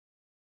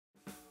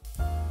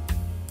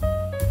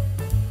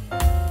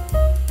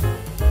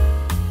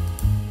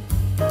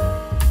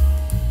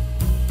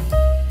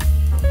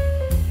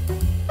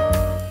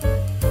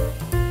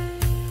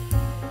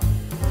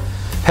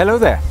Hello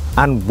there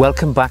and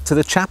welcome back to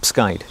the Chap's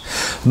Guide.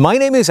 My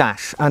name is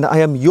Ash and I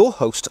am your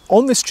host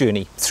on this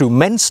journey through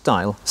men's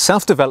style,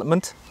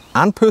 self-development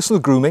and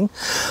personal grooming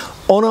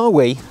on our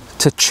way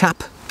to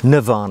Chap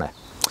Nirvana.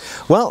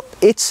 Well,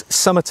 it's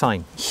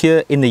summertime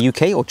here in the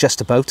UK, or just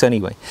about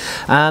anyway,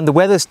 and the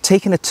weather's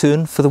taken a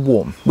turn for the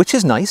warm, which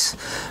is nice,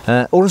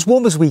 or as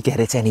warm as we get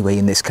it anyway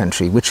in this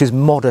country, which is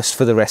modest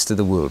for the rest of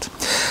the world.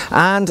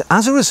 And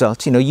as a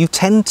result, you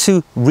tend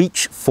to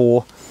reach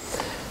for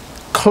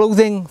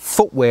clothing,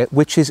 footwear,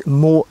 which is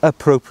more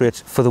appropriate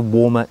for the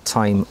warmer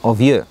time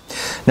of year.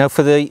 Now,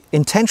 for the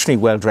intentionally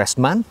well-dressed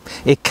man,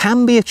 it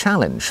can be a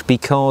challenge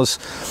because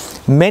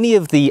many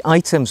of the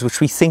items which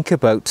we think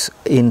about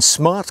in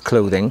smart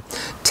clothing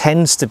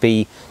tends to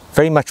be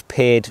very much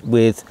paired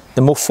with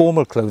the more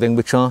formal clothing,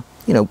 which are,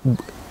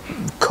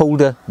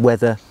 colder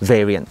weather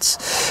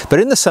variants.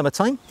 But in the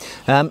summertime,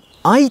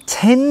 I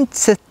tend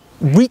to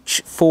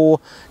reach for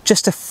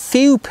just a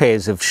few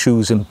pairs of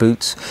shoes and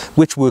boots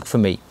which work for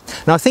me.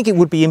 Now, I think it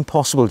would be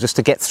impossible just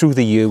to get through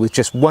the year with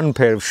just one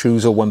pair of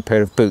shoes or one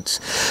pair of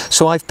boots.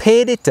 So I've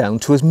pared it down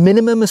to as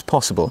minimum as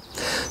possible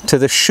to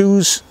the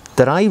shoes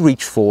that I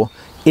reach for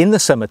in the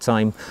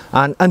summertime,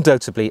 and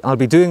undoubtedly I'll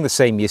be doing the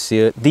same this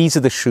year. These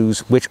are the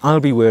shoes which I'll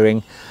be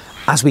wearing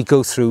as we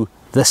go through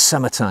the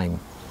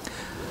summertime.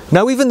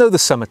 Now, even though the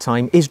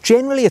summertime is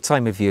generally a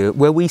time of year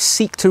where we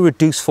seek to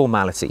reduce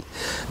formality,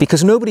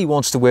 because nobody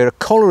wants to wear a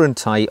collar and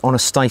tie on a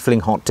stifling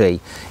hot day,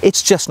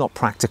 it's just not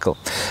practical.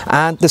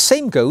 And the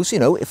same goes,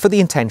 for the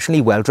intentionally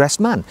well-dressed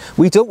man.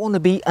 We don't want to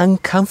be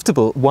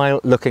uncomfortable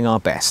while looking our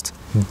best.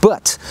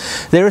 But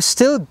there are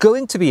still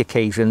going to be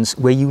occasions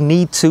where you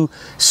need to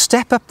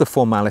step up the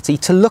formality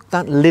to look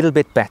that little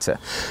bit better.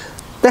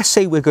 Let's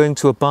say we're going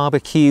to a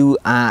barbecue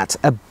at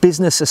a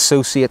business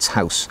associate's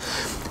house.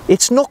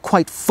 It's not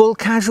quite full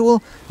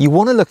casual, you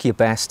want to look your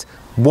best.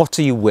 What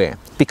do you wear?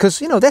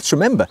 Because, let's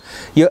remember,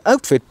 your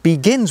outfit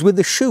begins with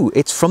the shoe.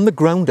 It's from the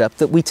ground up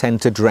that we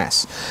tend to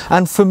dress.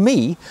 And for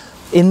me,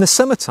 in the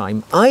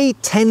summertime, I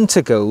tend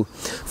to go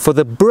for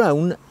the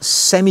brown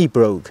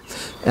semi-brogue.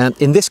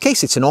 In this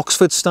case, it's an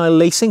Oxford style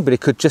lacing, but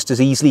it could just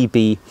as easily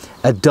be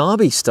a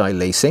Derby style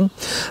lacing.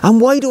 And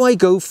why do I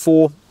go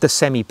for the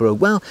semi-brogue?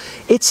 Well,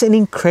 it's an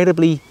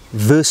incredibly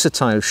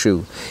versatile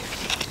shoe.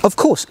 Of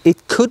course,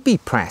 it could be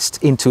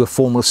pressed into a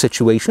formal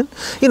situation.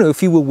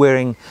 If you were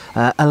wearing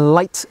a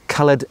light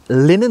coloured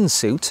linen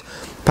suit,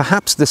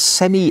 perhaps the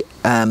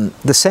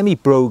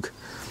semi-brogue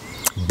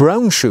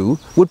brown shoe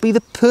would be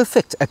the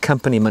perfect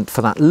accompaniment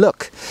for that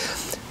look.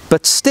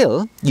 But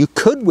still, you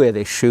could wear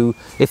this shoe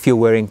if you're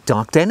wearing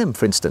dark denim,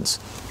 for instance,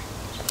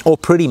 or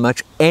pretty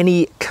much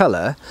any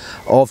colour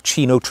of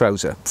chino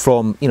trouser,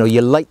 from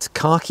your light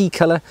khaki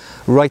colour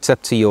right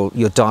up to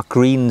your dark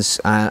greens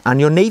and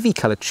your navy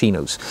coloured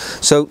chinos.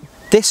 So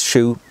this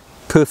shoe,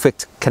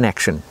 perfect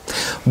connection.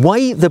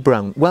 Why the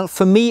brown? Well,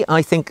 for me,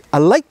 I think a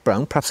light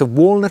brown, perhaps a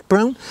walnut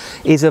brown,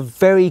 is a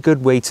very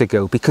good way to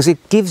go because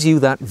it gives you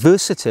that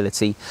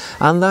versatility,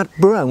 and that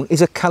brown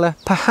is a colour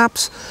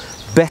perhaps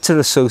better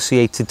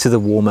associated to the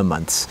warmer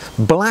months.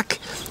 Black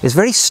is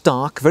very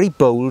stark, very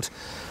bold,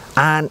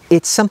 and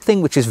it's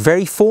something which is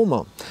very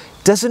formal.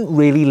 Doesn't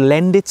really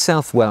lend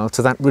itself well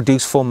to that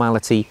reduced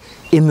formality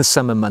in the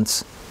summer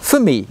months. For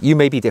me, you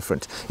may be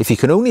different. If you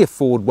can only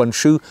afford one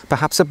shoe,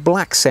 perhaps a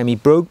black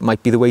semi-brogue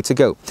might be the way to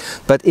go.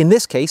 But in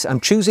this case, I'm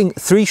choosing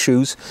 3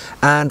 shoes,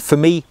 and for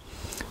me,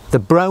 the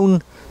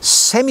brown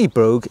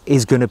semi-brogue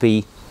is going to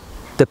be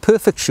the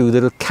perfect shoe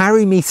that'll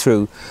carry me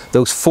through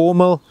those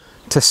formal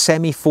to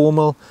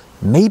semi-formal,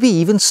 maybe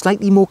even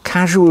slightly more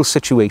casual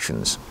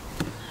situations.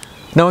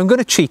 Now, I'm going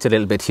to cheat a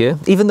little bit here.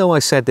 Even though I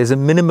said there's a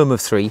minimum of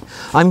 3,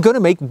 I'm going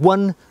to make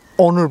one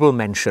honourable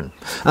mention.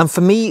 And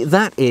for me,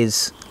 that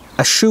is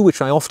a shoe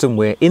which I often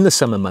wear in the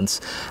summer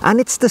months, and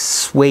it's the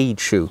suede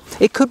shoe.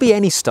 It could be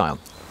any style.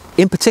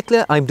 In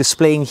particular, I'm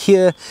displaying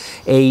here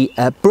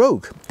a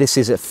brogue. This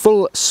is a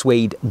full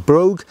suede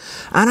brogue,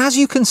 and as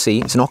you can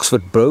see, it's an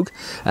Oxford brogue,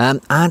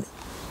 and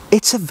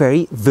it's a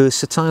very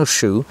versatile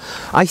shoe.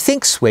 I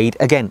think suede,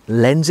 again,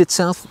 lends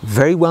itself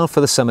very well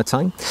for the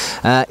summertime.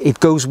 It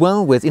goes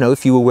well with,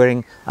 if you were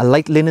wearing a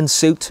light linen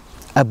suit,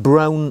 a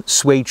brown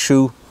suede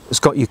shoe has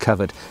got you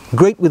covered.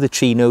 Great with the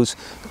chinos,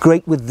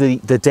 great with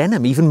the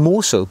denim, even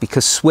more so,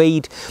 because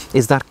suede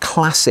is that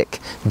classic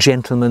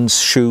gentleman's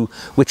shoe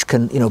which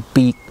can,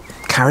 be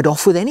carried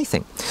off with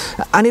anything.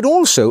 And it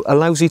also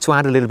allows you to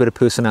add a little bit of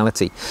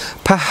personality.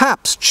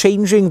 Perhaps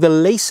changing the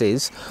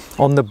laces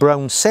on the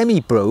brown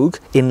semi-brogue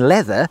in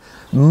leather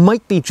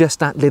might be just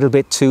that little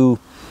bit too,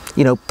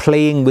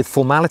 playing with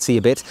formality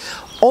a bit.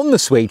 On the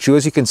suede shoe,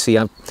 as you can see,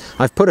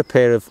 I've put a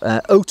pair of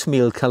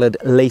oatmeal coloured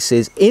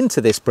laces into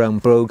this brown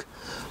brogue,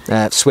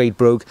 suede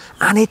brogue,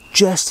 and it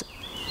just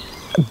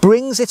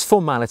brings its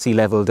formality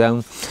level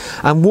down.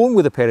 And worn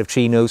with a pair of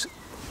chinos,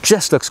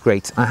 just looks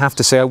great. I have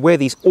to say, I wear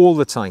these all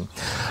the time.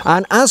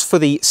 And as for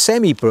the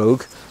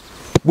semi-brogue,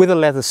 with a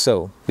leather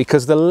sole,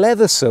 because the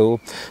leather sole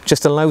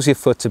just allows your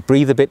foot to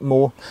breathe a bit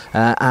more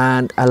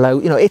and allow,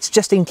 you know, it's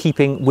just in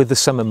keeping with the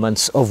summer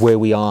months of where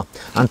we are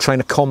and trying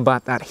to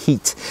combat that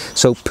heat.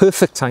 So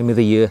perfect time of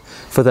the year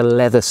for the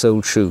leather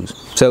soled shoes.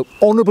 So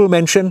honourable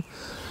mention,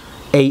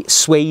 a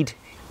suede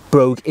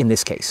brogue in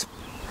this case.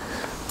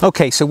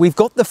 Okay, so we've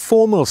got the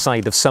formal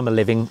side of summer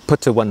living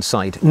put to one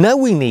side. Now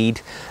we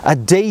need a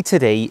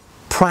day-to-day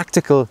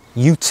practical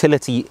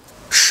utility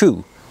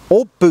shoe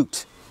or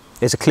boot.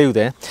 There's a clue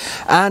there.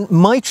 And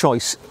my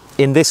choice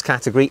in this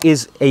category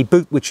is a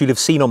boot which you'll have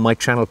seen on my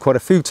channel quite a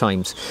few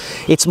times.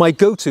 It's my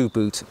go-to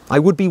boot. I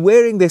would be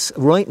wearing this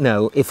right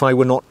now if I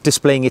were not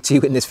displaying it to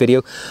you in this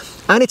video.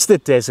 And it's the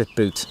Desert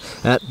Boot.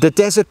 The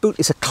Desert Boot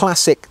is a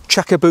classic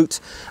chukka boot,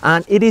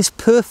 and it is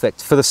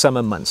perfect for the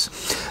summer months.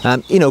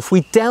 You know, if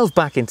we delve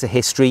back into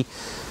history,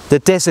 the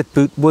Desert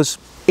Boot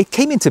it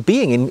came into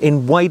being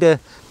in wider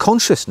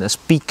consciousness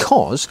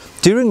because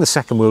during the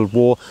Second World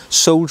War,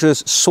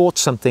 soldiers sought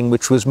something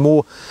which was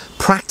more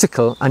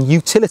practical and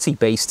utility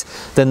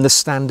based than the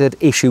standard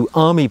issue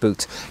army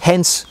boot.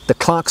 Hence, the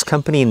Clark's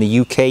Company in the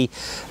UK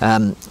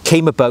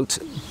came about.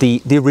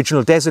 The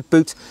original Desert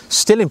Boot,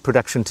 still in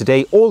production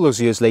today, all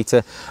those years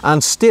later,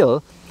 and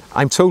still,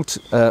 I'm told,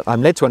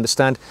 I'm led to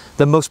understand,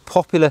 the most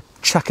popular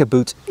chukka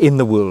boot in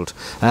the world,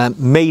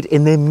 made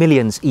in their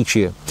millions each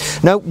year.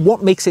 Now,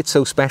 what makes it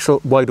so special?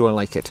 Why do I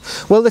like it?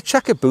 Well, the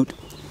chukka boot,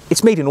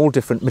 it's made in all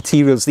different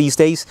materials these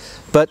days,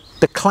 but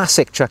the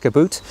classic chukka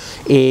boot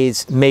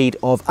is made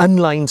of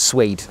unlined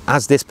suede,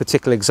 as this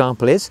particular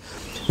example is.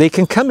 They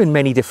can come in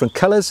many different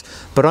colours,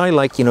 but I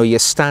like, you know, your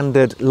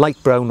standard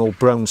light brown or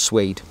brown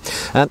suede.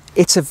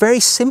 It's a very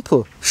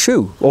simple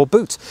shoe or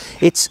boot.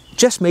 It's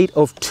just made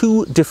of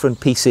two different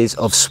pieces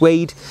of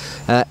suede.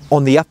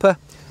 On the upper,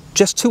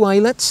 just two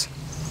eyelets,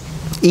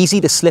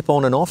 easy to slip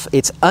on and off.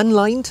 It's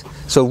unlined,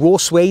 so raw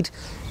suede,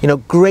 you know,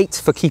 great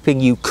for keeping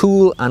you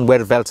cool and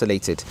well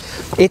ventilated.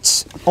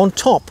 It's on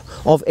top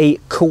of a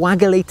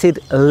coagulated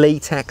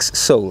latex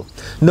sole,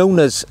 known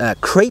as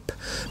crepe,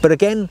 but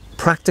again,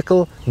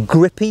 practical,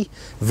 grippy,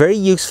 very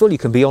useful. You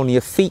can be on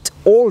your feet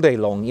all day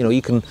long. You know,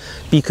 you can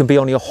be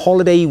on your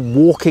holiday,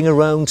 walking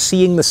around,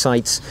 seeing the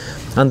sights,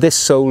 and this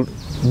sole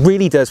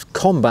really does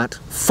combat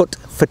foot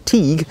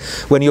fatigue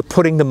when you're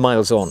putting the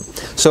miles on.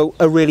 So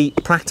a really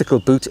practical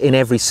boot in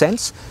every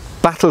sense,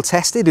 battle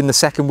tested in the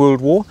Second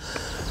World War,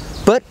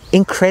 but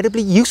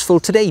incredibly useful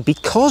today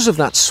because of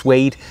that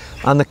suede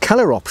and the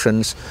colour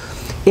options.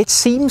 It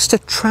seems to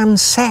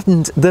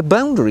transcend the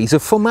boundaries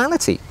of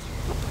formality.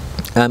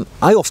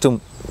 I often,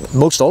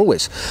 most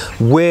always,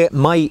 wear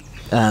my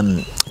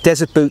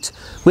Desert Boot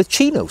with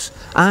chinos,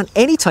 and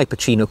any type of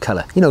chino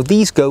colour. You know,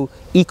 these go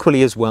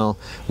equally as well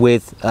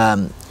with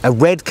a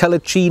red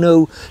coloured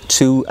chino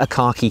to a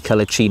khaki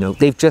coloured chino.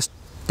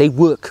 They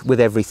work with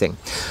everything.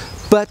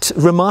 But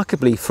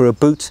remarkably, for a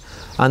boot,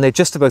 and they're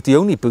just about the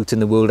only boot in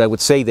the world, I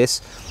would say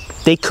this,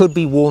 they could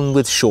be worn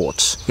with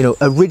shorts. You know,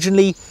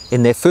 originally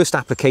in their first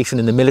application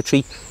in the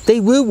military,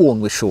 they were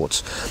worn with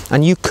shorts,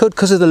 and you could,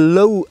 because of the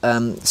low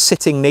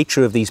sitting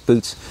nature of these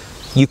boots,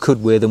 you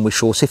could wear them with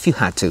shorts if you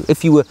had to.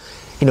 If you were,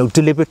 you know,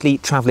 deliberately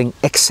traveling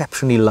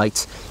exceptionally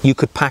light, you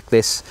could pack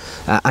this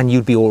and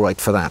you'd be all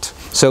right for that.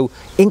 So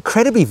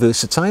incredibly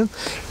versatile,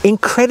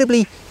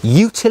 incredibly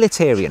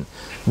utilitarian,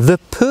 the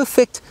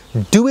perfect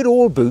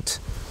do-it-all boot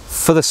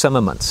for the summer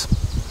months.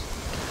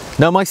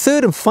 Now, my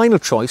third and final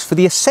choice for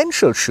the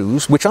essential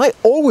shoes, which I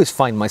always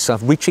find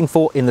myself reaching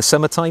for in the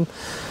summertime,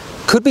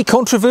 could be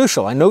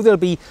controversial. I know there'll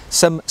be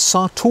some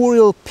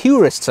sartorial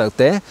purists out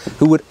there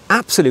who would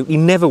absolutely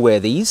never wear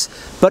these,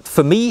 but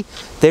for me,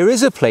 there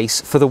is a place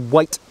for the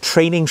white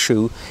training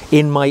shoe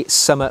in my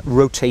summer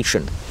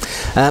rotation.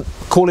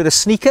 Call it a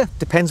sneaker,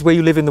 depends where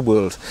you live in the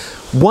world.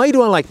 Why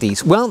do I like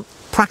these? Well,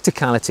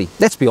 practicality.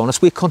 Let's be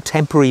honest, we're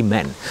contemporary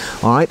men,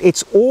 all right?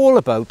 It's all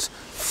about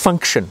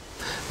function.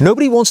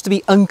 Nobody wants to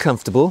be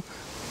uncomfortable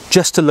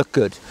just to look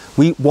good.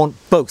 We want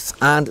both,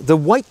 and the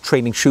white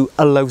training shoe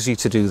allows you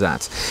to do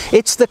that.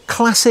 It's the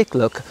classic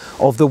look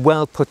of the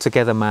well put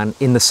together man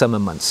in the summer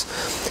months.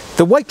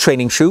 The white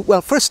training shoe,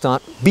 well, for a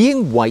start,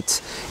 being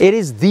white, it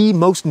is the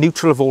most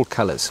neutral of all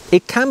colours.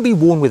 It can be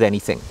worn with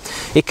anything.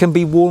 It can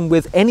be worn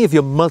with any of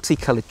your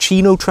multicoloured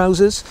chino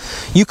trousers.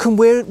 You can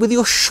wear it with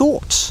your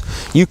shorts.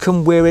 You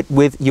can wear it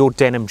with your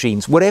denim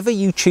jeans. Whatever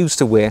you choose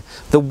to wear,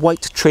 the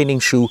white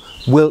training shoe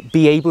will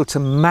be able to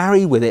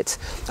marry with it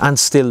and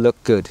still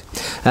look good.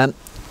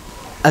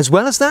 As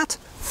well as that,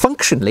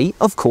 functionally,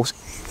 of course,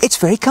 it's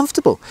very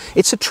comfortable.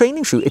 It's a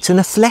training shoe, it's an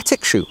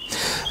athletic shoe.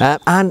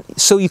 And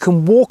so you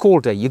can walk all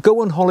day. You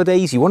go on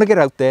holidays, you want to get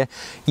out there,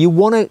 you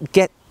want to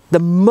get the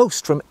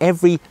most from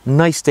every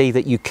nice day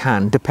that you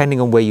can,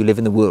 depending on where you live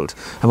in the world.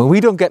 I mean, we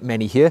don't get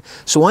many here,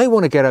 so I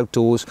want to get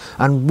outdoors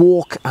and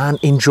walk and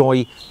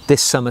enjoy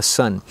this summer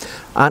sun.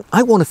 And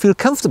I want to feel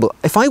comfortable.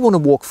 If I want to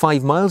walk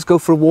 5 miles, go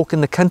for a walk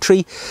in the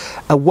country,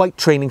 a white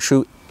training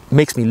shoe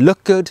makes me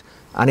look good,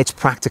 and it's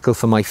practical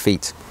for my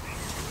feet.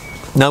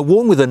 Now,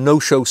 worn with a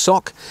no-show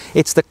sock,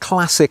 it's the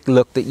classic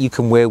look that you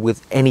can wear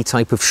with any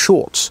type of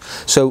shorts.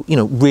 So, you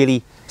know,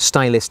 really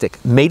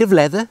stylistic. Made of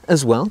leather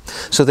as well,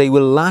 so they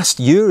will last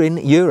year in,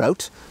 year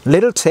out.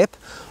 Little tip,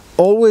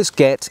 always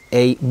get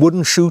a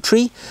wooden shoe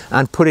tree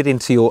and put it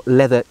into your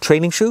leather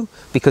training shoe,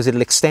 because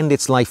it'll extend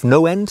its life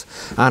no end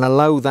and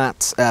allow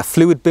that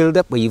fluid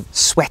build-up where you've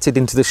sweated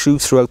into the shoe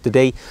throughout the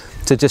day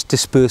to just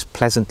disperse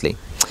pleasantly.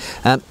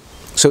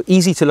 So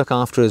easy to look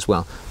after as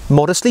well.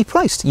 Modestly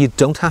priced, you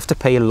don't have to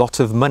pay a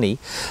lot of money.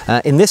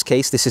 In this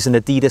case, this is an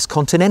Adidas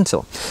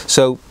Continental.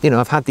 So, you know,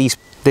 I've had this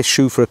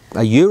shoe for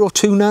a year or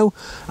two now,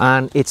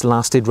 and it's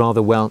lasted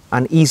rather well,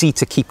 and easy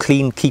to keep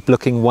clean, keep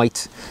looking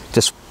white.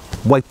 Just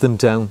wipe them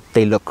down,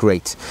 they look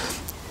great.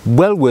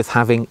 Well worth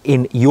having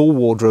in your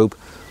wardrobe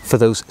for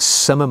those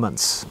summer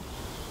months.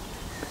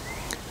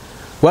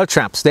 Well,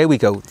 chaps, there we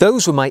go.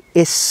 Those were my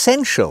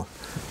essential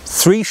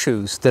 3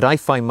 shoes that I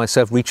find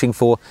myself reaching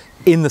for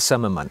in the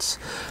summer months,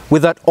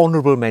 with that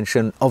honourable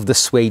mention of the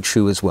suede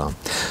shoe as well.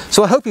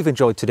 So I hope you've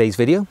enjoyed today's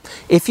video.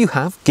 If you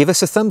have, give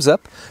us a thumbs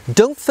up.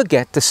 Don't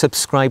forget to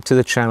subscribe to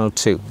the channel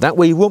too. That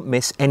way you won't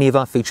miss any of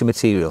our feature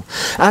material.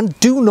 And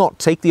do not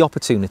take the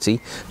opportunity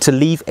to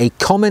leave a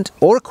comment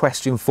or a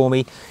question for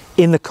me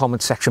in the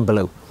comment section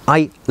below.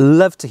 I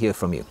love to hear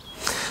from you.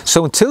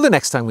 So until the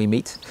next time we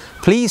meet,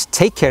 please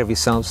take care of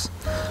yourselves,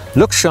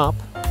 look sharp,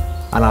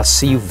 and I'll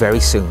see you very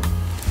soon.